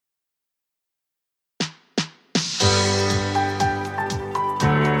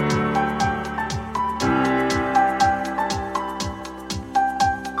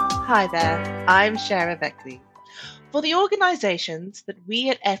Hi there, I'm Shara Beckley. For the organizations that we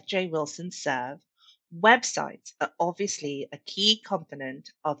at FJ Wilson serve, websites are obviously a key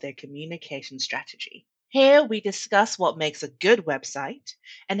component of their communication strategy. Here we discuss what makes a good website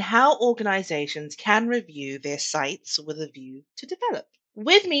and how organizations can review their sites with a view to develop.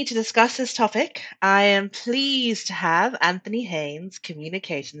 With me to discuss this topic, I am pleased to have Anthony Haynes,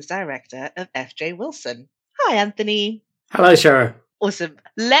 Communications Director of FJ Wilson. Hi, Anthony. Hello, Shara. Awesome.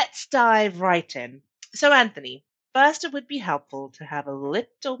 Let's dive right in. So, Anthony, first it would be helpful to have a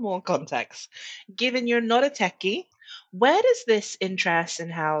little more context. Given you're not a techie, where does this interest in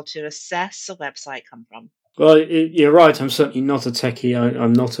how to assess a website come from? Well, you're right. I'm certainly not a techie.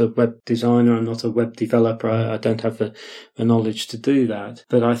 I'm not a web designer. I'm not a web developer. I don't have the knowledge to do that.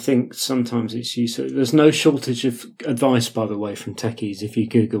 But I think sometimes it's useful. There's no shortage of advice, by the way, from techies if you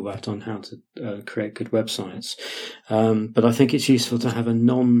Google that on how to create good websites. But I think it's useful to have a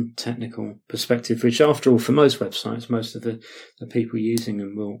non-technical perspective, which, after all, for most websites, most of the people using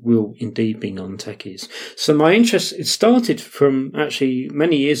them will indeed be non-techies. So my interest, it started from actually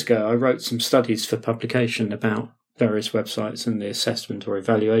many years ago. I wrote some studies for publication about various websites and the assessment or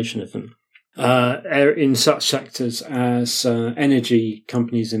evaluation of them in such sectors as energy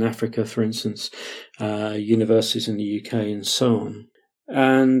companies in Africa, for instance, universities in the UK, and so on.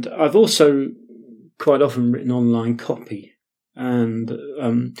 And I've also quite often written online copy.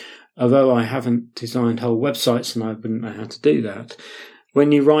 And although I haven't designed whole websites and I wouldn't know how to do that,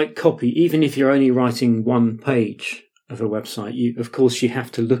 when you write copy, even if you're only writing one page of a website, you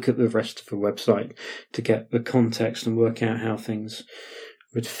have to look at the rest of the website to get the context and work out how things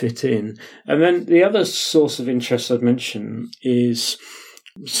would fit in. And then the other source of interest I'd mention is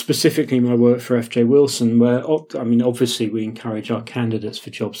specifically my work for FJ Wilson, where, obviously we encourage our candidates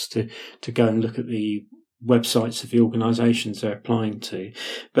for jobs to go and look at the websites of the organisations they're applying to.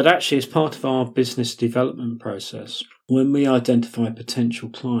 But actually, as part of our business development process, when we identify potential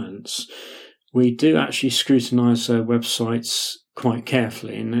clients, we do actually scrutinise their websites quite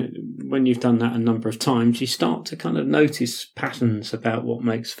carefully. And when you've done that a number of times, you start to kind of notice patterns about what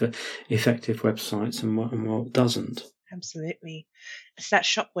makes for effective websites and what doesn't. Absolutely. It's that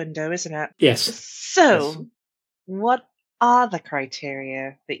shop window, isn't it? Yes. So, Yes. What are the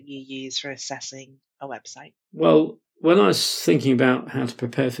criteria that you use for assessing a website? Well, when I was thinking about how to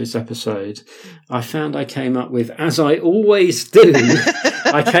prepare for this episode, I found I came up with, as I always do,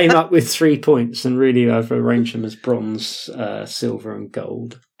 I came up with 3 points, and really I've arranged them as bronze, silver and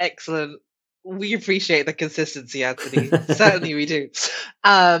gold. Excellent. We appreciate the consistency, Anthony. Certainly we do.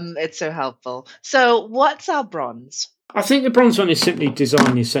 It's so helpful. So what's our bronze? I think the bronze one is simply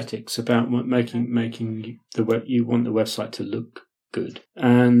design aesthetics, about making you want the website to look good.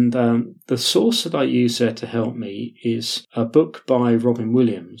 And the source that I use there to help me is a book by Robin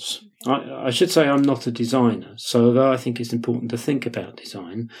Williams. I should say I'm not a designer, so although I think it's important to think about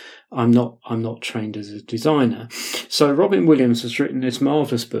design, I'm not trained as a designer. So Robin Williams has written this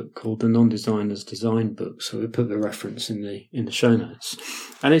marvellous book called The Non-Designer's Design Book, so we'll put the reference in the show notes.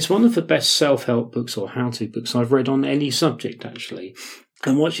 And it's one of the best self-help books or how-to books I've read on any subject, actually.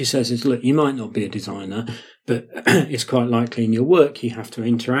 And what she says is, look, you might not be a designer, but it's quite likely in your work you have to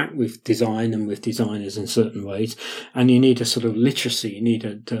interact with design and with designers in certain ways, and you need a sort of literacy, you need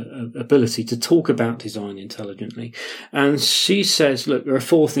a ability to talk about design intelligently. And she says, look, there are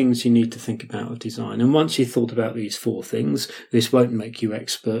 4 things you need to think about of design, and once you've thought about these 4 things, this won't make you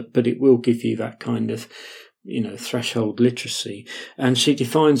expert, but it will give you that kind of threshold literacy. And she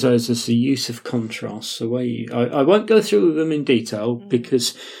defines those as the use of contrast. The way I won't go through them in detail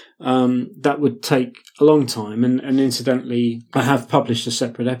because that would take a long time. And incidentally, I have published a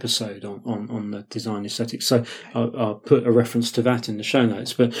separate episode on the design aesthetics, so I'll put a reference to that in the show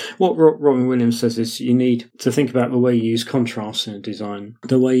notes. But what Robin Williams says is you need to think about the way you use contrast in a design,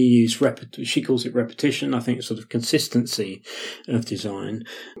 the way you use she calls it repetition. I think it's sort of consistency of design.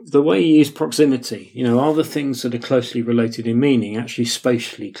 The way you use proximity, are the things that are closely related in meaning actually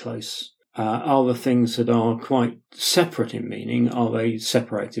spatially close? Are the things that are quite separate in meaning, are they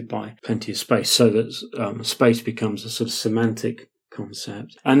separated by plenty of space, so that space becomes a sort of semantic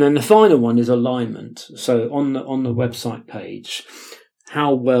concept? And then the final one is alignment. So on the website page,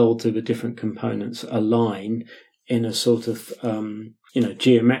 how well do the different components align in a sort of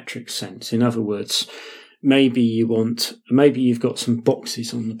geometric sense? In other words, maybe you've got some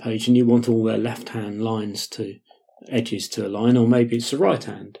boxes on the page and you want all their left-hand edges to align, or maybe it's the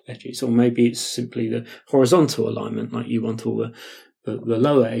right-hand edges, or maybe it's simply the horizontal alignment, like you want all the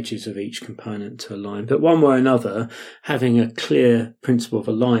lower edges of each component to align. But one way or another, having a clear principle of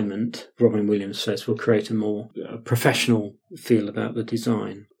alignment, Robin Williams says, will create a more professional feel about the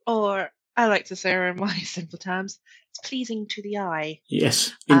design. Or I like to say in my simple terms, it's pleasing to the eye.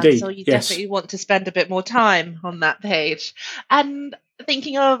 Yes, indeed. So you yes. definitely want to spend a bit more time on that page. And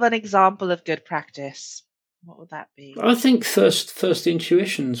thinking of an example of good practice, what would that be? I think First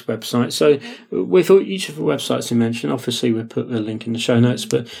Intuition's website. So with each of the websites you mentioned, obviously we'll put a link in the show notes,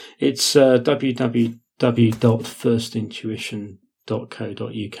 but it's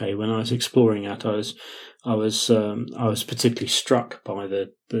www.firstintuition.co.uk. When I was exploring that, I was particularly struck by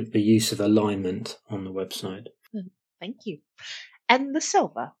the use of alignment on the website. Thank you. And the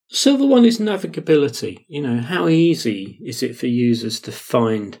silver? Silver one is navigability. How easy is it for users to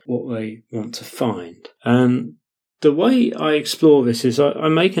find what they want to find? And the way I explore this is I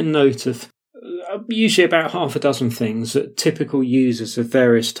make a note of usually about half a dozen things that typical users of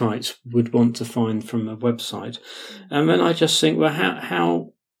various types would want to find from a website. And then I just think, well,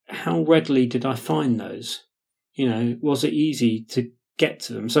 how readily did I find those? Was it easy to get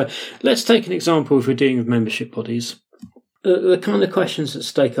to them? So let's take an example if we're dealing with membership bodies. The kind of questions that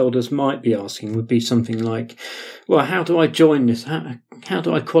stakeholders might be asking would be something like, well, how do I join this? How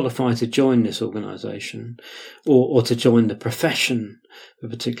do I qualify to join this organisation or to join the profession, the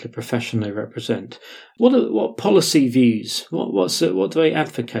particular profession they represent? What policy views? What do they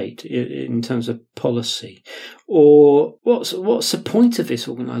advocate in terms of policy? Or what's the point of this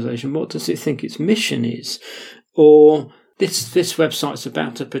organisation? What does it think its mission is? Or this website's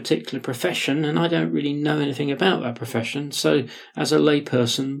about a particular profession and I don't really know anything about that profession. So as a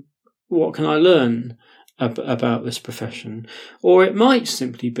layperson, what can I learn about this profession? Or it might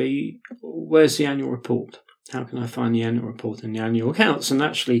simply be, where's the annual report? How can I find the annual report and the annual accounts? And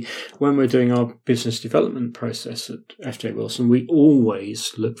actually, when we're doing our business development process at FJ Wilson, we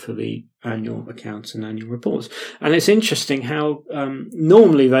always look for the annual accounts and annual reports. And it's interesting how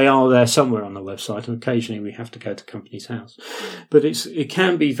normally they are there somewhere on the website, and occasionally we have to go to Companies House. But it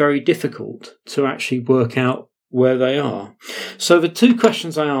can be very difficult to actually work out where they are. So the two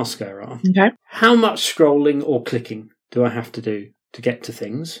questions I ask her are, okay, how much scrolling or clicking do I have to do to get to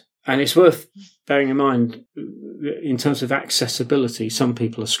things? And it's worth bearing in mind, in terms of accessibility, some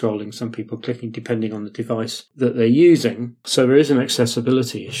people are scrolling, some people are clicking, depending on the device that they're using. So there is an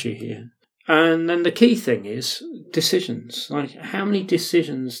accessibility issue here. And then the key thing is decisions. Like, how many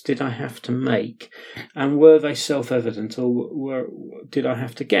decisions did I have to make? And were they self-evident, or did I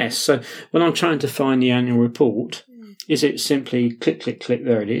have to guess? So when I'm trying to find the annual report, is it simply click, click, click,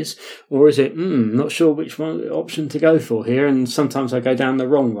 there it is? Or is it, not sure which option to go for here, and sometimes I go down the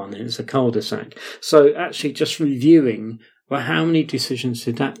wrong one, and it's a cul-de-sac. So actually just reviewing, well, how many decisions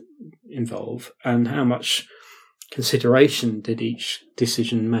did that involve, and how much consideration did each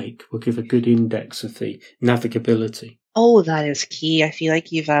decision make will give a good index of the navigability. Oh, that is key. I feel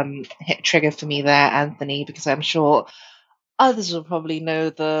like you've hit a trigger for me there, Anthony, because I'm sure others will probably know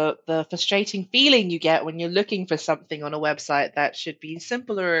the frustrating feeling you get when you're looking for something on a website that should be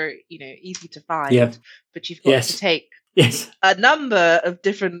simple or easy to find, but you've got to take a number of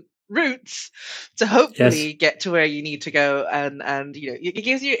different routes to hopefully get to where you need to go, and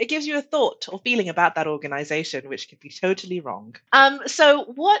it gives you a thought or feeling about that organization, which could be totally wrong. So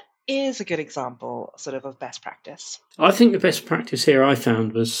what is a good example sort of best practice? I think the best practice here I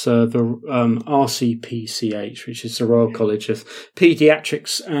found was the RCPCH, which is the Royal College of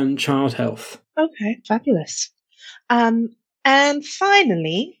Paediatrics and Child Health. Okay, fabulous. And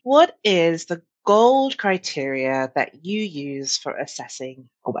finally, what is the gold criteria that you use for assessing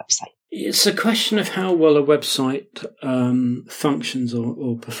a website? It's a question of how well a website functions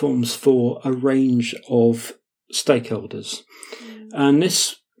or performs for a range of stakeholders. And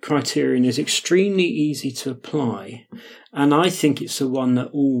this criterion is extremely easy to apply, and I think it's the one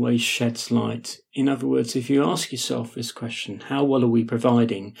that always sheds light. In other words, if you ask yourself this question, how well are we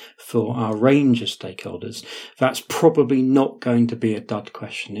providing for our range of stakeholders, that's probably not going to be a dud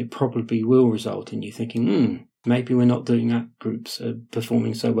question. It probably will result in you thinking, maybe we're not doing that group's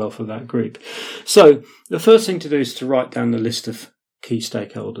performing so well for that group. So the first thing to do is to write down the list of key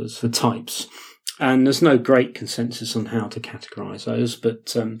stakeholders for types. And there's no great consensus on how to categorise those,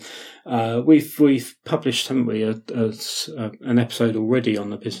 but we've published, haven't we, an episode already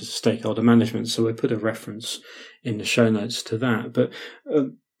on the business of stakeholder management, so we'll put a reference in the show notes to that. But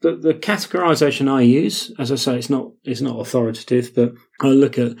the categorisation I use, as I say, it's not authoritative, but I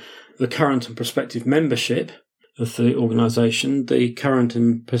look at the current and prospective membership of the organisation, the current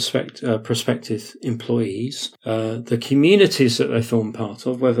and prospective employees, the communities that they form part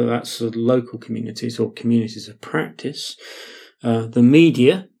of, whether that's the local communities or communities of practice, the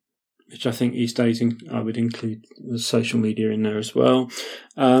media, which I think these days I would include the social media in there as well,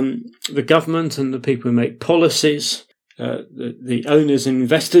 the government and the people who make policies, the owners and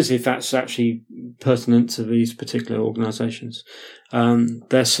investors, if that's actually pertinent to these particular organisations,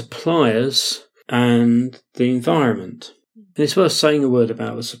 their suppliers, and the environment. And it's worth saying a word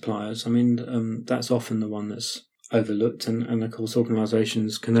about the suppliers. I mean, that's often the one that's overlooked, and of course,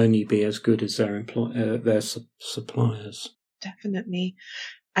 organisations can only be as good as their suppliers. Definitely.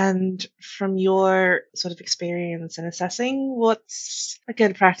 And from your sort of experience in assessing, what's a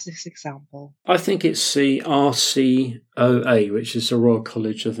good practice example? I think it's the RCOA, which is the Royal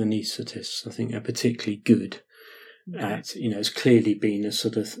College of Anaesthetists. I think they're particularly good at, it's clearly been a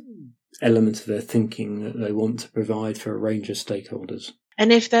sort of element of their thinking that they want to provide for a range of stakeholders.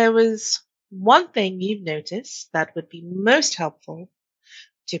 And if there was one thing you've noticed that would be most helpful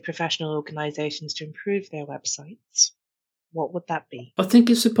to professional organisations to improve their websites, what would that be? I think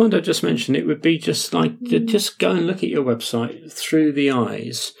it's the point I just mentioned. It would be just just go and look at your website through the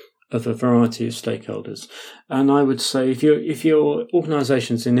eyes of a variety of stakeholders. And I would say if your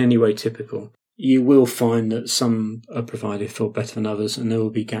organisation's in any way typical, you will find that some are provided for better than others, and there will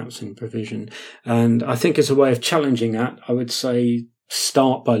be gaps in provision. And I think as a way of challenging that, I would say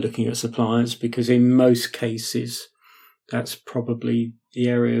start by looking at suppliers, because in most cases, that's probably the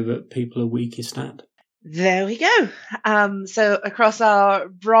area that people are weakest at. There we go. So across our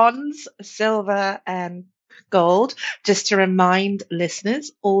bronze, silver, and gold, just to remind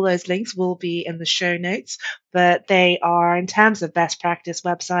listeners, all those links will be in the show notes, but they are, in terms of best practice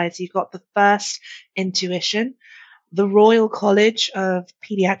websites, you've got the first, Intuition, the Royal College of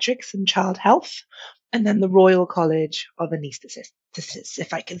Pediatrics and Child Health, and then the Royal College of Anaesthetists,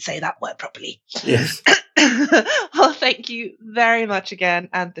 if I can say that word properly. Yes. Well, thank you very much again,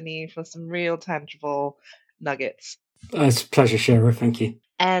 Anthony, for some real tangible nuggets. It's a pleasure, Shara. Thank you.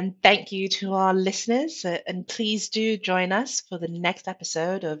 And thank you to our listeners. And please do join us for the next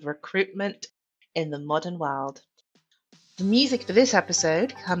episode of Recruitment in the Modern World. The music for this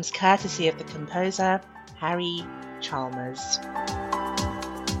episode comes courtesy of the composer Harry Chalmers.